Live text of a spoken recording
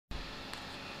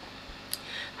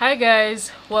Hi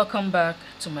guys, welcome back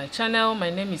to my channel.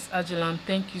 My name is Ajilam.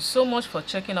 Thank you so much for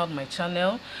checking out my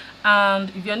channel,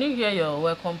 and if you're new here, you're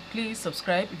welcome. Please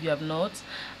subscribe if you have not,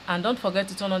 and don't forget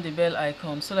to turn on the bell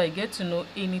icon so that you get to know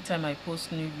anytime I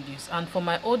post new videos. And for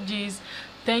my OGs,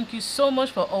 thank you so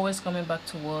much for always coming back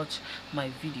to watch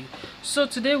my video. So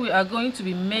today we are going to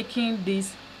be making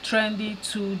this trendy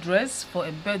tulle dress for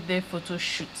a birthday photo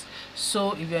shoot.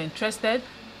 So if you're interested,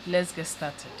 let's get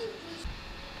started.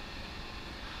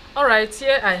 Alright,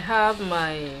 here I have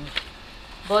my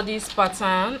bodice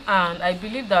pattern, and I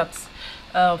believe that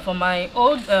for my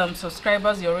old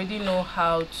subscribers, you already know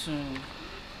how to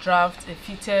draft a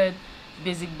fitted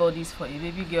basic bodice for a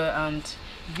baby girl. And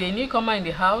if you're a newcomer in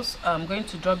the house, I'm going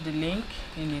to drop the link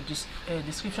in the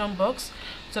description box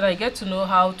so that you get to know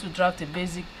how to draft a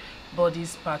basic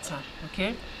bodice pattern.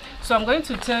 Okay, so I'm going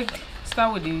to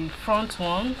start with the front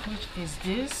one, which is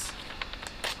this.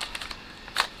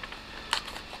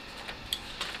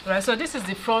 Right, so this is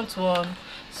the front one.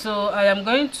 So I am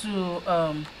going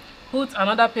to put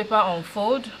another paper on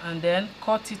fold and then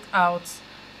cut it out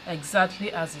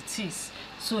exactly as it is.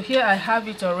 So here I have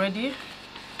it already.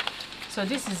 So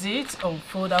this is it on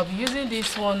fold. I'll be using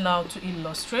this one now to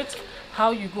illustrate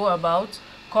how you go about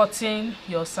cutting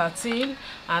your satin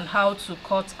and how to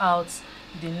cut out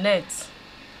the net.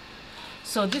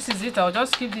 So this is it. I'll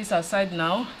just keep this aside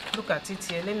now. Look at it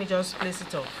here. Let me just place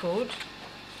it on fold.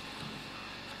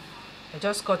 I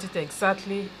just cut it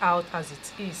exactly out as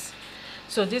it is.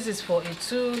 So this is for a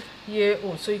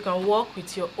 2-year-old, so you can work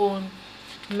with your own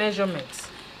measurements.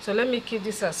 So let me keep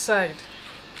this aside.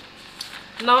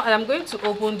 Now I am going to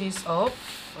open this up.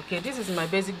 Okay, this is my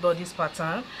basic bodice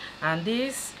pattern, and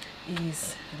this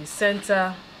is the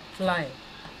center line.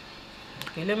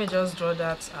 Okay, let me just draw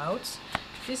that out.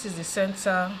 This is the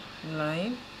center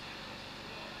line.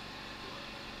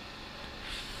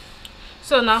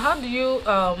 So now, how do you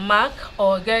mark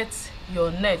or get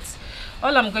your net?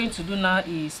 All I'm going to do now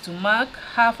is to mark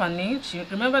 ½ an inch.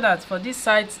 Remember that for this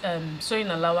side sewing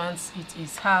allowance, it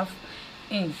is ½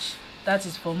 inch. That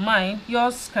is for mine.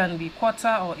 Yours can be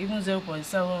quarter or even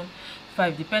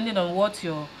 0.75, depending on what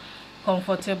you're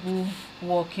comfortable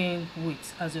working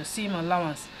with as your seam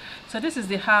allowance. So this is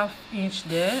the ½ inch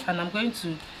there, and I'm going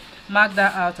to mark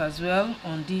that out as well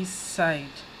on this side.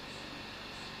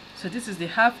 So this is the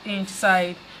 ½ inch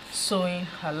side sewing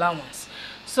allowance.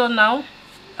 So now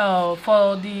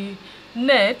for the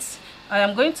net, I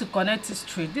am going to connect it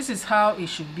straight. This is how it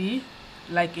should be,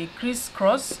 like a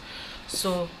crisscross.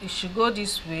 So it should go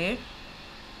this way.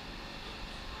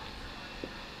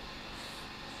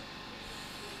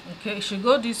 Okay, it should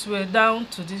go this way down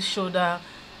to this shoulder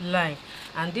line,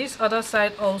 and this other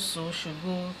side also should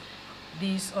go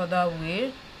this other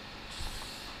way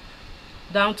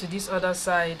down to this other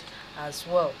side as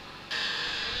well.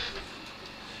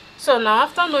 So now,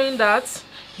 after knowing that,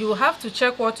 you will have to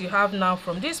check what you have now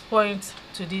from this point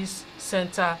to this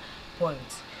center point.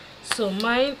 So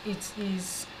mine, it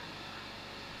is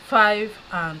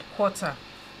 5¼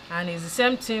 and it's the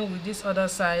same thing with this other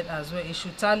side as well. It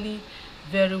should tally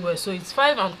very well. So it's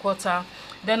 5¼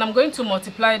 then I'm going to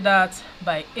multiply that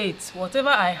by 8. Whatever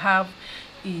I have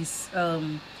is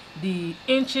the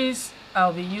inches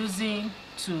I'll be using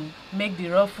to make the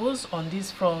ruffles on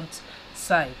this front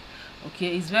side.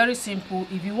 Okay, it's very simple.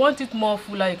 If you want it more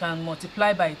fuller, you can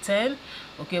multiply by 10.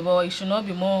 Okay, but it should not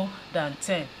be more than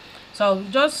 10. So I'll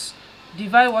just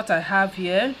divide what I have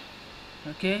here.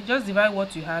 Okay, just divide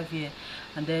what you have here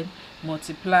and then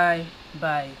multiply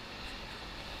by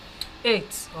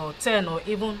 8 or 10 or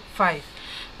even 5.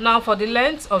 Now for the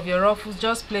length of your ruffles,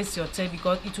 just place your tape,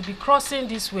 because it will be crossing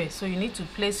this way, so you need to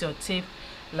place your tape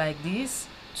like this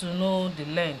to know the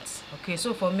length. Okay,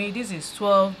 so for me this is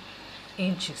 12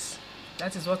 inches.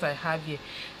 That is what I have here.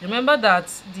 Remember that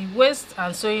the waist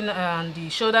and sewing and the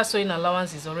shoulder sewing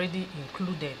allowance is already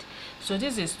included. So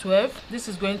this is 12. This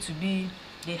is going to be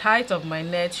the height of my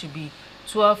net, should be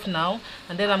 12 now,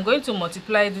 and then I'm going to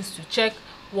multiply this to check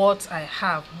what I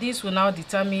have. This will now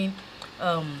determine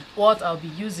what I'll be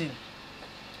using.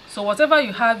 So whatever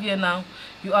you have here now,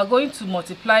 you are going to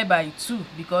multiply by 2,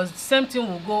 because the same thing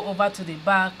will go over to the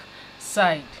back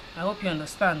side. I hope you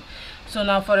understand. So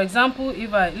now, for example,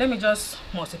 if let me just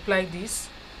multiply this.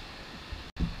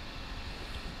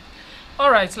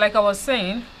 Alright, like I was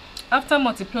saying, after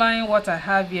multiplying what I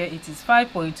have here, it is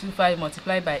 5.25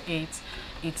 multiplied by 8.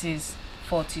 It is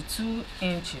 42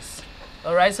 inches.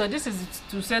 Alright, so this is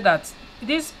to say that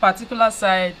this particular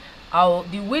side,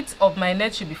 the width of my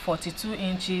net should be 42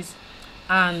 inches,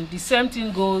 and the same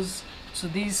thing goes to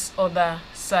this other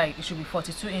side. It should be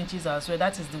 42 inches as well.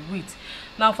 That is the width.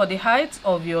 Now for the height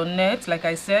of your net, like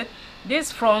I said,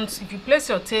 this front, if you place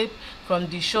your tape from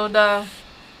the shoulder,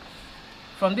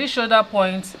 from this shoulder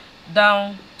point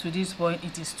down to this point,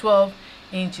 it is 12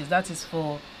 inches. That is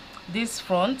for this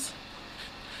front.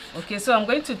 Okay, so I'm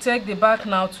going to take the back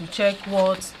now to check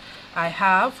what I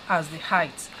have as the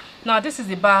height. Now this is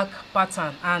the back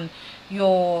pattern, and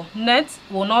your net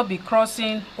will not be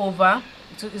crossing over.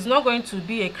 It's not going to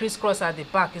be a crisscross at the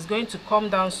back. It's going to come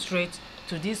down straight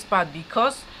to this part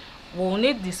because we'll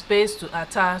need the space to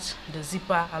attach the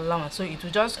zipper allowance. So it will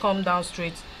just come down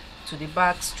straight to the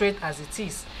back, straight as it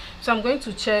is. So I'm going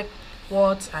to check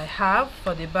what I have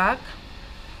for the back.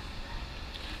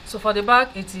 So for the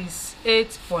back it is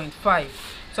 8.5.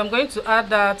 So I'm going to add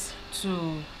that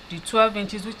to the 12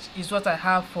 inches, which is what I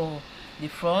have for the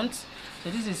front.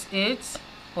 So this is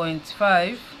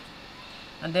 8.5,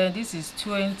 and then this is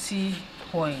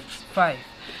 20.5.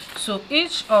 so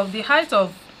each of the height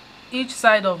of each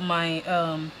side of my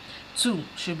two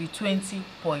should be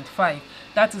 20.5.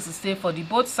 that is to say, for the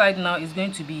both side now is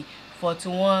going to be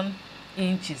 41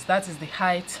 inches. That is the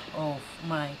height of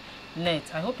my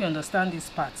net. I hope you understand this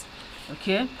part.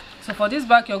 Okay, so for this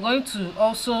back you're going to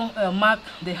also mark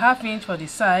the ½ inch for the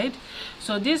side.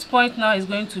 So this point now is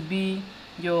going to be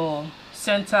your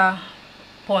center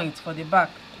point for the back.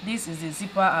 This is the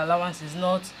zipper allowance, is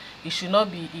not, it should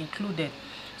not be included.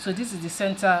 So this is the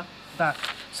center back.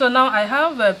 So now I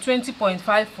have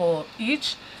 20.5 for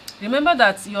each. Remember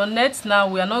that your net now,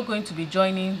 we are not going to be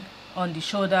joining on the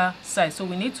shoulder side, so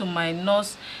we need to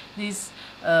minus this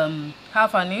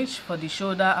 ½ inch for the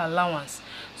shoulder allowance.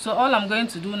 So all I'm going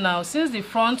to do now, since the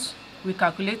front we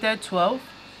calculated 12,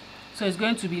 so it's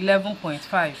going to be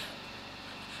 11.5.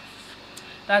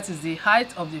 that is the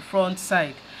height of the front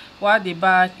side, while the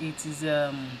back it is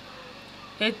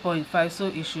 8.5, so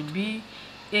it should be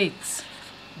 8,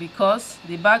 because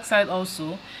the back side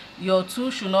also, your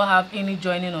two should not have any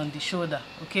joining on the shoulder.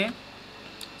 Okay,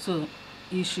 so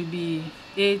it should be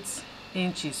 8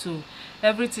 inches. So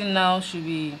everything now should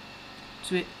be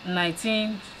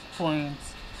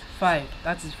 19.5.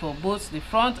 that is for both the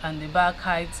front and the back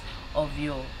height of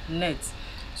your net.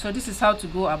 So this is how to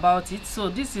go about it. So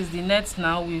this is the net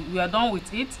now. We are done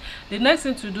with it. The next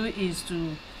thing to do is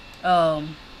to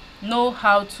know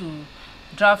how to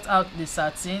draft out the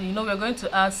satin. You know, we're going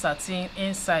to add satin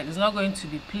inside. It's not going to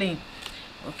be plain.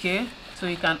 Okay, so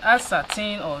you can add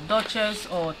satin or duchess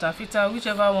or taffeta,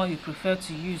 whichever one you prefer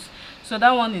to use. So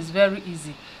that one is very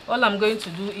easy. All I'm going to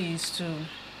do is to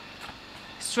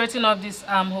straighten up this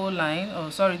armhole line, or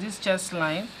sorry, this chest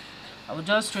line. I will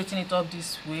just straighten it up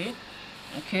this way.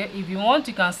 Okay, if you want,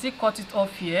 you can still cut it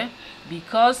off here,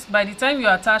 because by the time you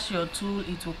attach your tool,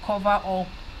 it will cover up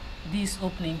this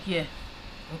opening here.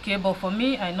 Okay, but for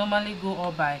me, I normally go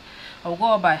up by, I'll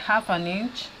go up by ½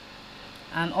 inch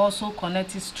and also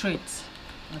connect it straight.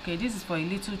 Okay, this is for a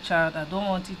little child. I don't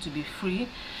want it to be free.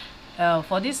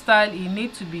 For this style, it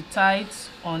needs to be tight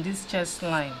on this chest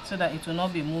line so that it will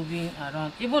not be moving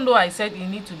around. Even though I said it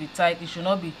needs to be tight, it should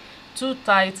not be too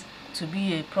tight to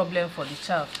be a problem for the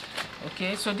child.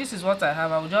 Okay, so this is what I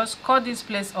have. I will just cut this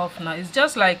place off now. It's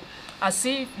just like as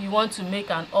if you want to make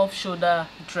an off-shoulder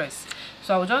dress.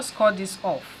 So I will just cut this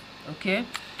off. Okay,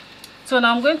 so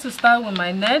now I'm going to start with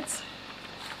my net,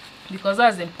 because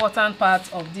that's the important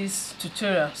part of this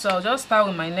tutorial. So I'll just start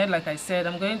with my net. Like I said,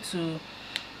 I'm going to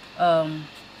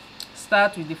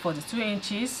start with the 42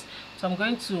 inches. So I'm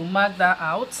going to mark that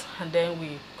out and then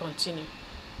we continue.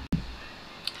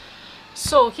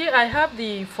 So here I have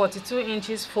the 42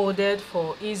 inches folded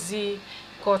for easy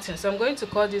cutting. So I'm going to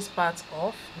cut this part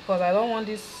off because I don't want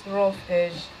this rough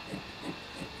edge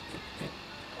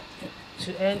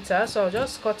to enter. So I'll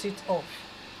just cut it off.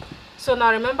 So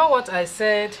now remember what I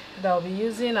said that I'll be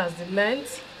using as the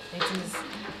length. It is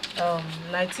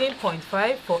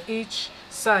 19.5 for each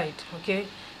side. Okay,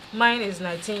 mine is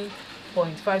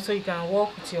 19.5, so you can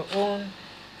work with your own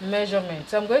measurement.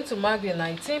 So I'm going to mark the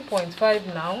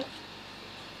 19.5 now.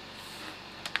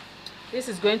 This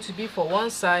is going to be for one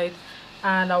side,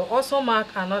 and I'll also mark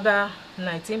another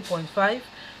 19.5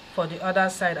 for the other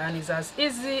side, and it's as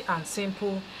easy and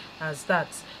simple as that.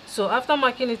 So after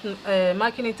marking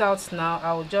it out now,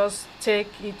 I'll just take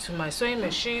it to my sewing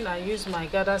machine and use my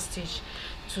gather stitch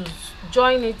to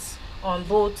join it on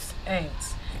both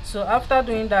ends. So after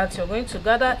doing that, you're going to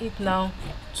gather it now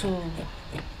to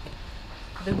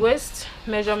the waist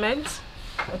measurement.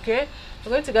 Okay,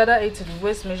 we're going to gather it to the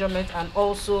waist measurement, and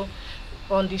also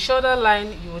on the shoulder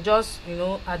line you will just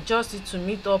adjust it to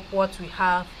meet up what we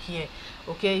have here.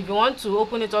 Okay, if you want to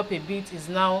open it up a bit, is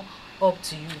now up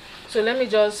to you. So let me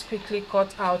just quickly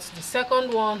cut out the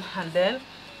second one and then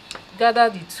gather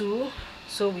the two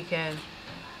so we can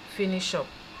finish up.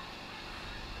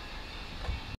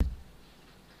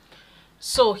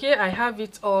 So here I have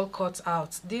it all cut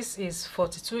out. This is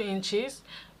 42 inches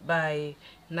by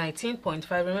 19.5.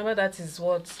 Remember, that is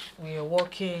what we are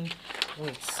working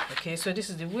with. Okay, so this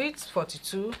is the width,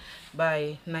 42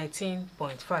 by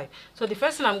 19.5. So the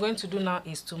first thing I'm going to do now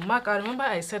is to mark. I remember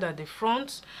I said that the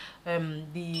front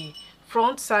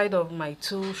side of my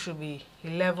tool should be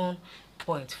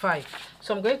 11.5.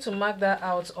 So I'm going to mark that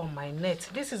out on my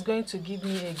net. This is going to give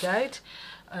me a guide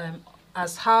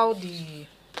as how the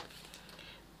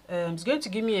it's going to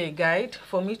give me a guide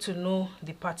for me to know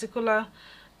the particular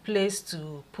place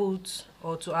to put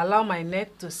or to allow my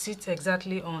net to sit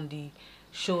exactly on the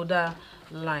shoulder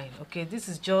line. Okay, this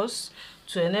is just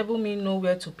to enable me know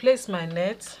where to place my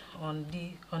net on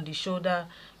the shoulder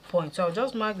point. So I'll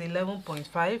just mark the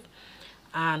 11.5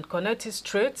 and connect it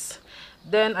straight.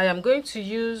 Then I am going to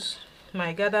use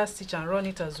my gather stitch and run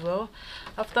it as well.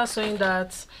 After sewing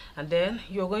that, and then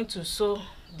you're going to sew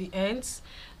the ends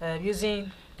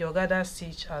using your gather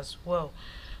stitch as well.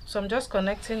 So I'm just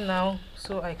connecting now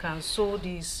so I can sew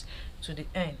this to the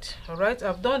end. All right,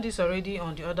 I've done this already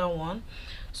on the other one.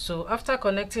 So after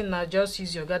connecting now, just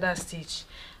use your gather stitch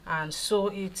and sew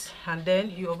it, and then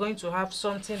you're going to have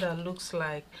something that looks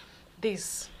like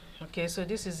this. Okay, so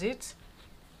this is it.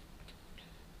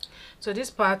 So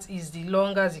this part is the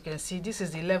longer, as you can see. This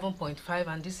is the 11.5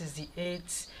 and this is the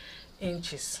 8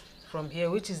 inches from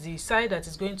here, which is the side that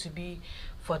is going to be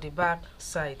for the back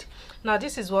side. Now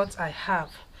this is what I have.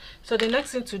 So the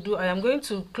next thing to do, I am going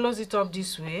to close it up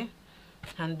this way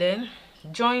and then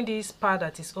join this part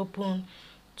that is open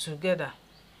together.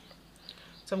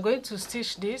 So I'm going to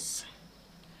stitch this,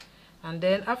 and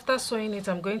then after sewing it,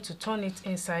 I'm going to turn it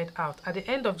inside out. At the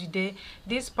end of the day,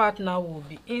 this part now will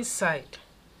be inside.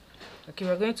 Okay,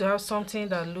 we're going to have something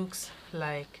that looks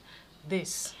like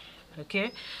this.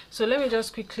 Okay, so let me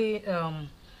just quickly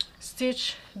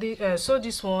stitch the sew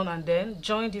this one and then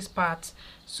join this part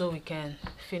so we can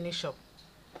finish up.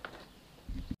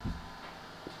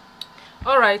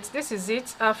 All right, this is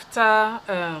it after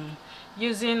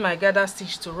using my gather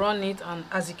stitch to run it, and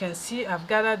as you can see, I've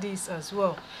gathered this as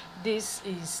well. This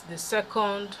is the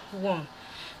second one.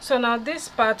 So now this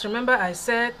part, remember I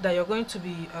said that you're going to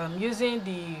be using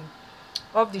the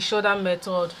off the shoulder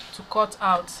method to cut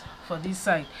out for this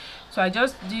side. So I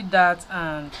just did that,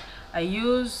 and I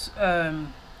use the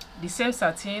same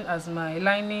satin as my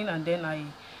lining, and then I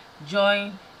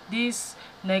join this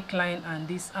neckline and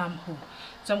this armhole.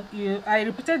 So I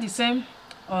repeated the same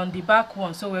on the back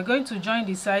one. So we're going to join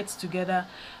the sides together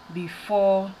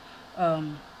before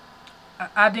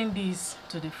adding this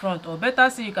to the front, or better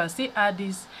say you can still add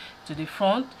this to the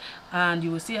front and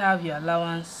you will still have your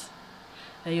allowance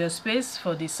and your space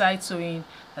for the side sewing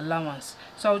allowance.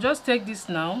 So I'll just take this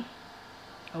now,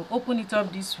 I'll open it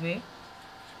up this way.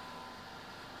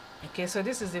 Okay, so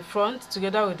this is the front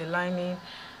together with the lining,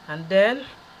 and then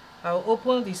I'll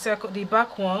open the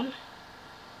back one.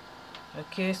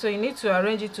 Okay, so you need to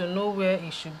arrange it to know where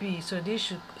it should be. So this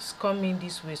should come in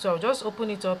this way. So I'll just open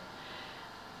it up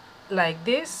like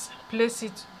this, place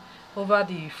it over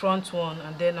the front one,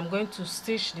 and then I'm going to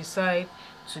stitch the side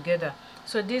together.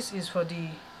 So this is for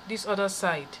this other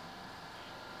side.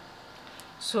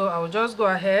 So I'll just go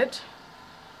ahead,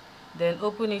 then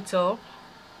open it up,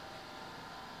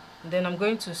 and then I'm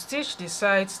going to stitch the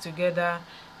sides together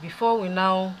before we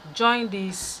now join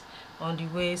this on the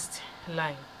waist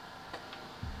line.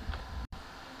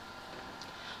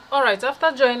 Alright,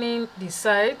 after joining the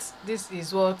sides, this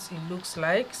is what it looks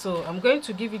like. So I'm going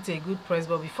to give it a good press,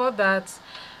 but before that,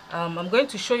 I'm going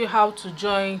to show you how to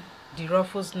join the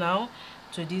ruffles now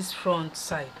to this front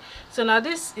side. So now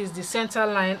this is the center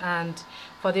line, and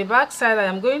for the back side, I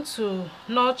am going to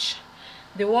notch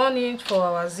the 1 inch for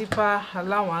our zipper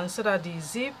allowance so that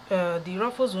the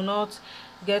ruffles will not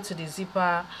get to the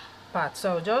zipper part.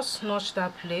 So I'll just notch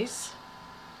that place.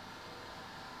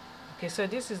 Okay, so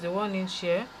this is the 1 inch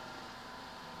here.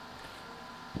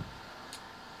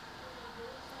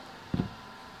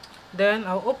 Then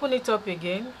I'll open it up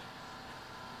again.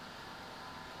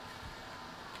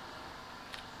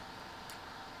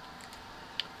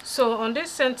 So on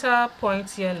this center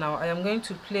point here now, I am going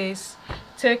to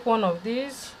take one of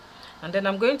these, and then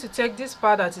I'm going to take this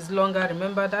part that is longer.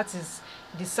 Remember, that is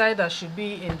the side that should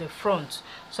be in the front.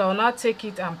 So I'll now take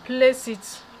it and place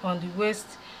it on the waist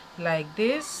like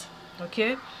this.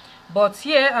 Okay, but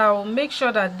here I'll make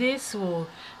sure that this will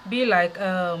be like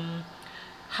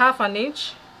half an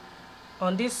inch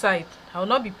on this side. I will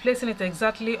not be placing it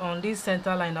exactly on this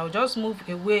center line. I'll just move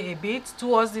away a bit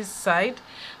towards this side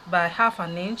by half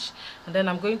an inch, and then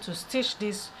I'm going to stitch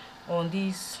this on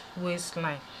this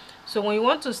waistline. So when you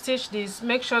want to stitch this,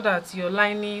 make sure that your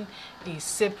lining is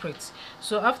separate.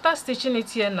 So after stitching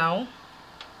it here now,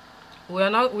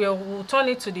 we'll turn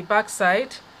it to the back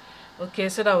side, okay,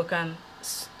 so that we can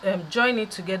join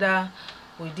it together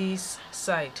with this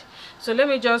side. So let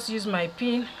me just use my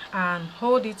pin and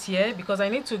hold it here, because I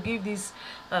need to give this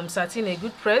satin a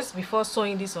good press before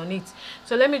sewing this on it.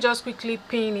 So let me just quickly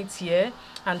pin it here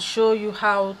and show you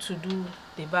how to do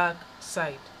the back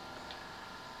side.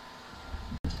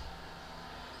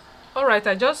 Alright,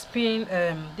 I just pinned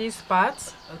this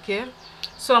part, okay.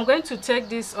 So I'm going to take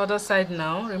this other side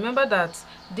now. Remember that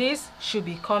this should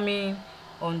be coming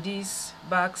on this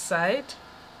back side,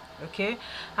 okay.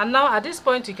 And now at this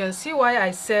point you can see why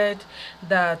I said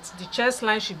that the chest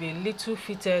line should be a little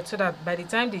fitted, so that by the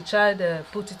time the child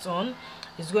put it on,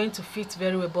 it's going to fit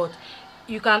very well. But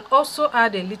you can also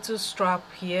add a little strap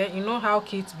here. You know how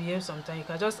kids behave sometimes. You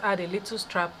can just add a little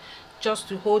strap just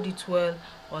to hold it well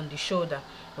on the shoulder,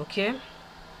 okay.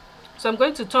 So I'm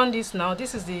going to turn this now.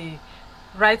 This is the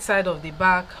right side of the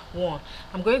back one.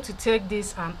 I'm going to take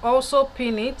this and also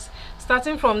pin it,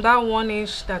 starting from that 1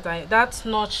 inch that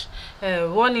notch,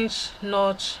 1 inch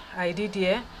notch I did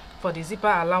here for the zipper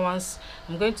allowance.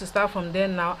 I'm going to start from there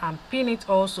now and pin it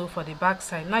also for the back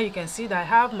side. Now you can see that I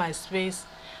have my space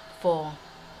for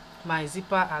my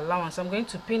zipper allowance. I'm going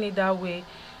to pin it that way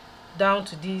down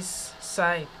to this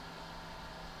side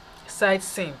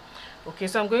seam, okay.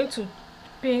 So I'm going to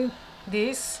pin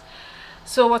this.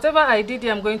 So whatever I did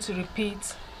here, I'm going to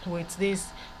repeat with this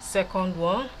second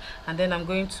one, and then I'm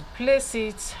going to place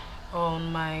it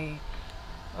on my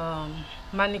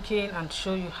mannequin and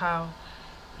show you how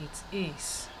it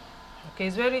is, okay.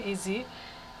 It's very easy.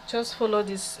 Just follow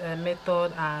this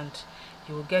method and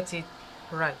you will get it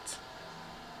right.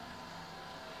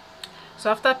 So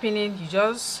after pinning, you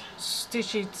just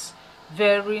stitch it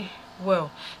very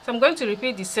well. So I'm going to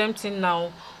repeat the same thing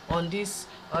now on this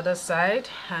other side,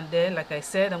 and then like I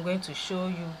said, I'm going to show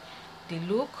you the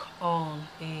look on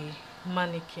a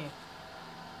mannequin.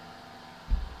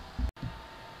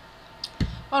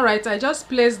 Alright, I just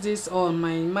placed this on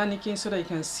my mannequin so that you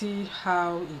can see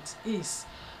how it is.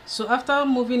 So after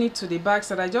moving it to the back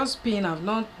side, I just pin. I've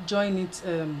not joined it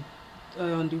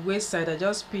on the waist side. I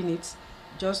just pin it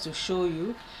just to show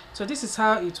you. So this is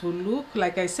how it will look.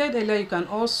 Like I said earlier, you can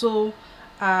also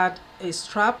add a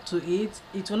strap to it.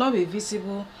 It will not be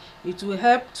visible. It will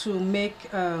help to make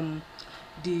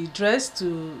the dress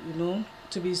to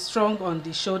be strong on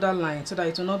the shoulder line, so that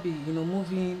it will not be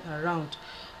moving around,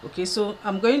 okay. So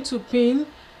I'm going to pin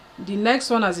the next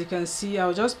one. As you can see,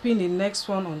 I'll just pin the next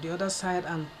one on the other side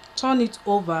and turn it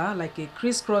over like a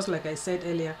crisscross, like I said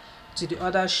earlier, to the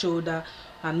other shoulder,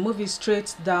 and move it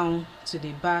straight down to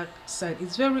the back side.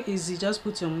 It's very easy. Just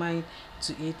put your mind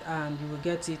to it and you will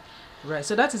get it right.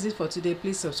 So that is it for today.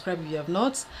 Please subscribe if you have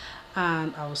not,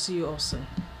 and I will see you all soon.